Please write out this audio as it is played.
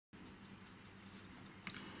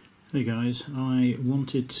Hey guys, I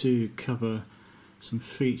wanted to cover some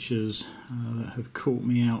features that have caught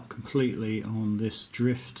me out completely on this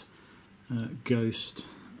Drift Ghost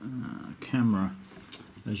camera.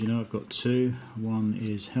 As you know, I've got two. One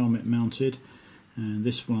is helmet mounted and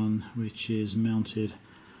this one which is mounted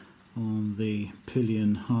on the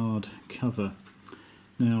pillion hard cover.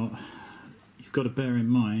 Now you've got to bear in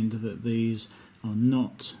mind that these are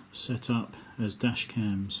not set up as dash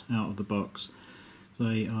cams out of the box.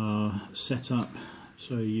 They are set up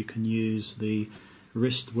so you can use the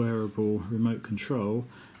wrist wearable remote control,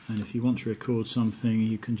 and if you want to record something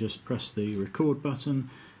you can just press the record button,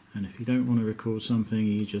 and if you don't want to record something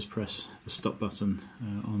you just press the stop button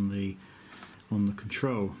on the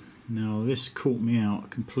control. Now this caught me out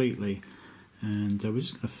completely, and we're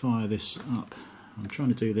just going to fire this up. I'm trying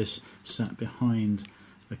to do this sat behind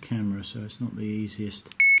the camera, so it's not the easiest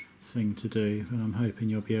thing to do, but I'm hoping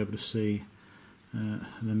you'll be able to see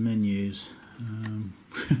the menus,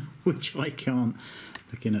 which I can't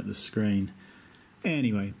looking at the screen.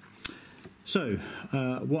 Anyway, so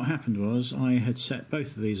what happened was I had set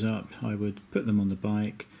both of these up. I would put them on the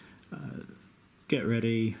bike, get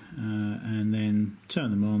ready, and then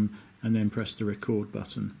turn them on and then press the record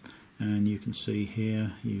button, and you can see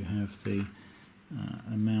here you have the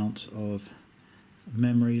amount of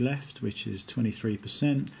memory left, which is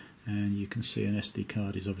 23%, and you can see an SD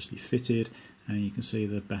card is obviously fitted, and you can see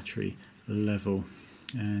the battery level,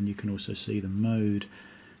 and you can also see the mode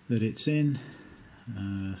that it's in.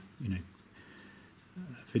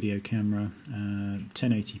 Video camera,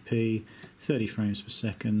 1080p, 30 frames per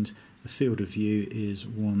second. The field of view is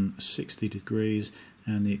 160 degrees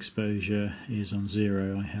and the exposure is on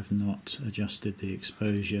 0. I have not adjusted the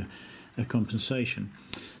exposure compensation.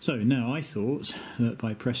 So now I thought that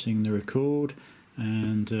by pressing the record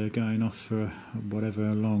and going off for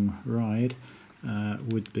whatever long ride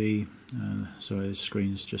would be, sorry, the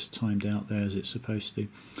screen's just timed out there as it's supposed to.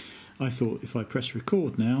 I thought if I press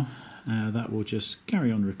record now, that will just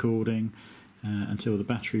carry on recording until the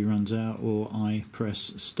battery runs out or I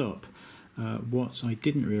press stop. What I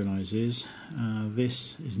didn't realise is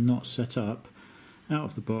this is not set up out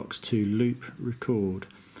of the box to loop record,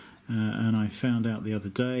 and I found out the other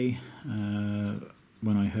day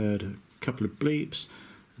when I heard a couple of bleeps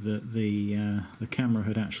that the camera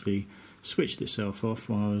had actually switched itself off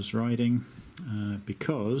while I was riding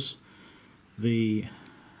because the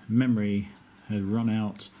memory had run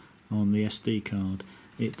out on the SD card.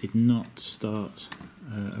 It did not start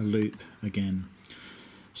a loop again.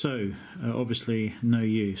 So obviously no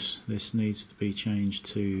use. This needs to be changed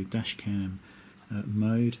to dashcam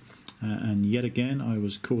mode, and yet again I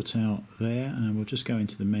was caught out there, and we'll just go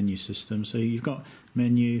into the menu system. So you've got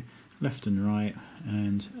menu, left and right,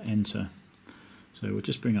 and enter. So we'll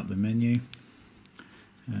just bring up the menu.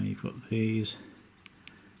 You've got these.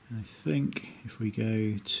 I think if we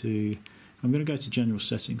go to, I'm going to go to general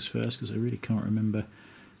settings first because I really can't remember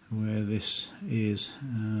where this is.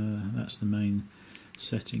 That's the main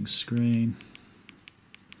settings screen.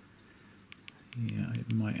 Yeah,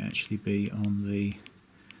 it might actually be on the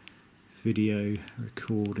video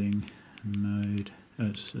recording mode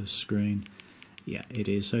screen. Yeah, it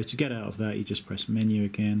is. So to get out of that you just press menu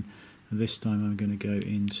again. This time I'm going to go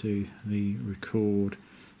into the record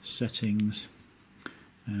settings,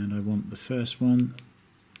 and I want the first one,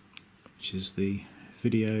 which is the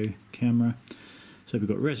video camera. So we've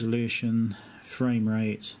got resolution, frame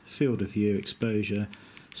rate, field of view, exposure,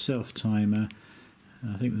 self timer.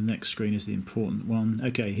 I think the next screen is the important one.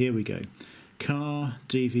 Okay, here we go. Car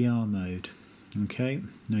DVR mode. Okay,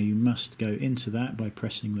 now you must go into that by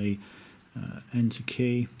pressing the enter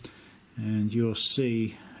key, and you'll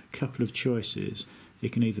see a couple of choices.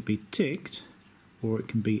 It can either be ticked or it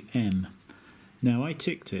can be M. Now I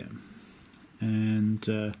ticked it and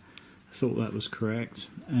thought that was correct,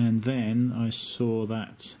 and then I saw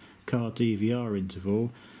that car DVR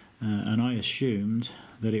interval and I assumed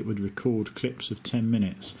that it would record clips of 10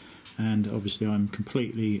 minutes, and obviously I'm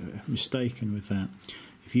completely mistaken with that.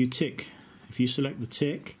 If you select the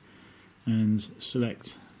tick and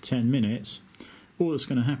select 10 minutes, all that's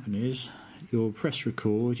going to happen is you'll press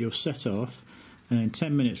record, you'll set off, and then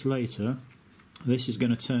 10 minutes later this is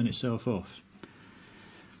going to turn itself off.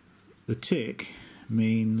 The tick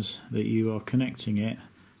means that you are connecting it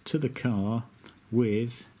to the car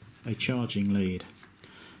with a charging lead.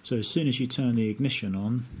 So as soon as you turn the ignition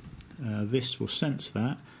on, this will sense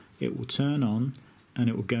that, it will turn on and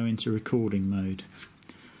it will go into recording mode.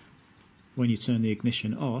 When you turn the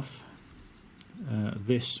ignition off,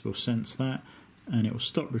 this will sense that and it will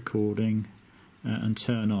stop recording and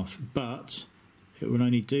turn off, but it will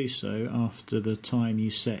only do so after the time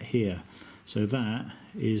you set here. So that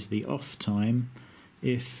is the off time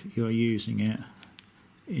if you're using it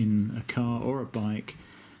in a car or a bike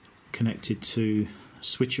connected to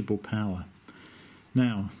switchable power.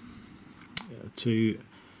 Now, to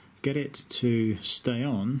get it to stay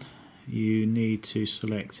on, you need to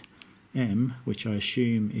select M, which I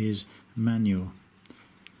assume is manual,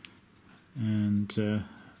 and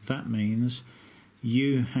that means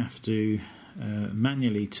you have to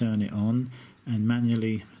manually turn it on and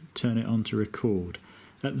manually turn it on to record.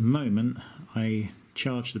 At the moment I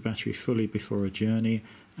charge the battery fully before a journey,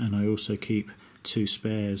 and I also keep 2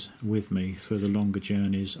 spares with me for the longer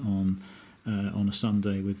journeys on a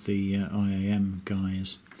Sunday with the IAM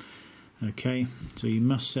guys. Okay, so you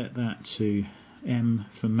must set that to M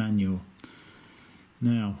for manual.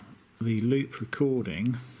 Now the loop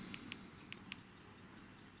recording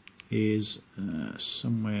is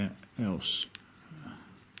somewhere else,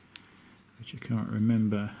 which I can't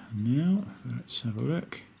remember now. Let's have a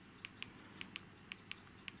look.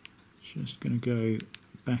 Just going to go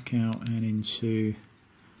back out and into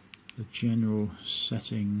the general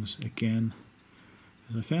settings again,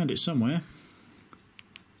 because I found it somewhere.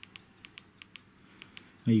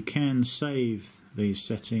 Now you can save these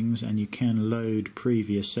settings and you can load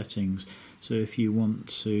previous settings. So if you want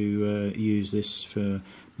to use this for,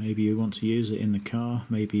 maybe you want to use it in the car,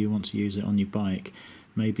 maybe you want to use it on your bike.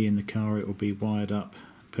 Maybe in the car it will be wired up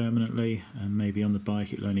permanently, and maybe on the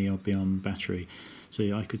bike it'll only be on battery. So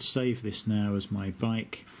I could save this now as my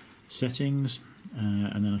bike settings,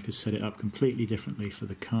 and then I could set it up completely differently for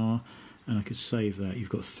the car, and I could save that. You've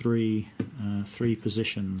got three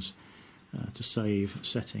positions to save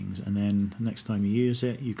settings, and then next time you use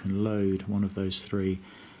it you can load one of those 3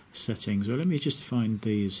 settings. Well, let me just find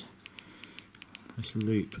this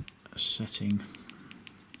loop setting.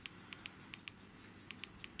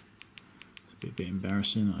 It's a bit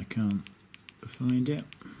embarrassing that I can't find it.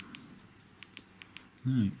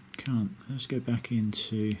 No, can't. Let's go back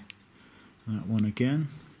into that one again.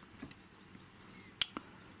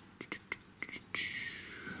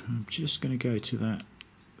 I'm just going to go to that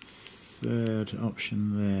 3rd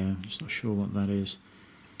option there. I'm just not sure what that is.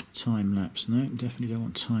 Time lapse. No, definitely don't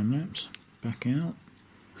want time lapse. Back out.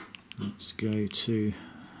 Let's go to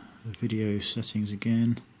the video settings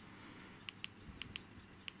again.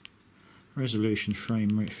 Resolution,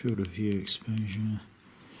 frame rate, field of view, exposure.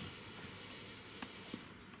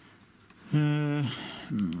 Yeah,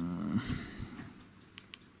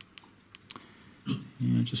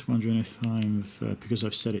 I'm just wondering if because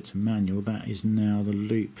I've set it to manual, that is now the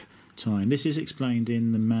loop time. This is explained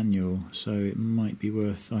in the manual, so it might be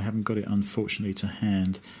worth, I haven't got it unfortunately to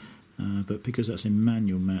hand, but because that's in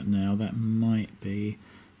manual now, that might be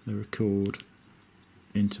the record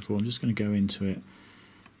interval. I'm just going to go into it.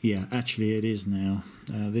 Yeah, actually it is now.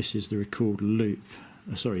 This is the record loop.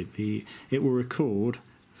 It will record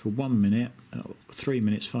for 1 minute, 3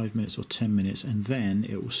 minutes, 5 minutes or 10 minutes, and then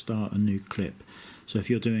it will start a new clip. So if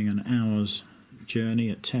you're doing an hour's journey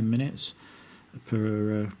at 10 minutes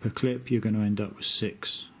per clip, you're going to end up with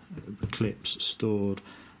 6 clips stored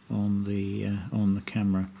on the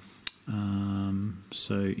camera.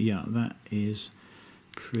 So yeah, that is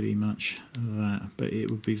pretty much that. But it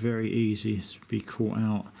would be very easy to be caught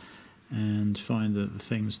out and find that the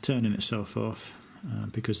thing's turning itself off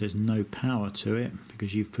because there's no power to it,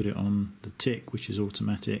 because you've put it on the tick, which is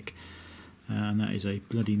automatic. And that is a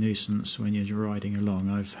bloody nuisance when you're riding along.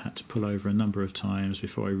 I've had to pull over a number of times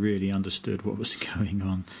before I really understood what was going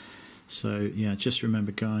on. So yeah, just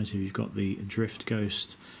remember guys, if you've got the Drift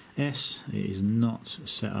Ghost S, it is not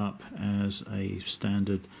set up as a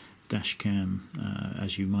standard dash cam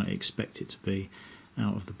as you might expect it to be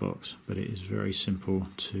out of the box, but it is very simple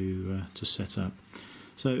to set up.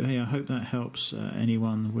 So hey, I hope that helps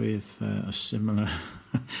anyone with a similar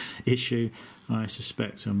issue. I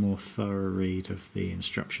suspect a more thorough read of the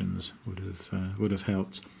instructions would have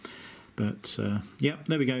helped. But yeah,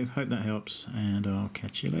 there we go. Hope that helps, and I'll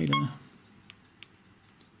catch you later.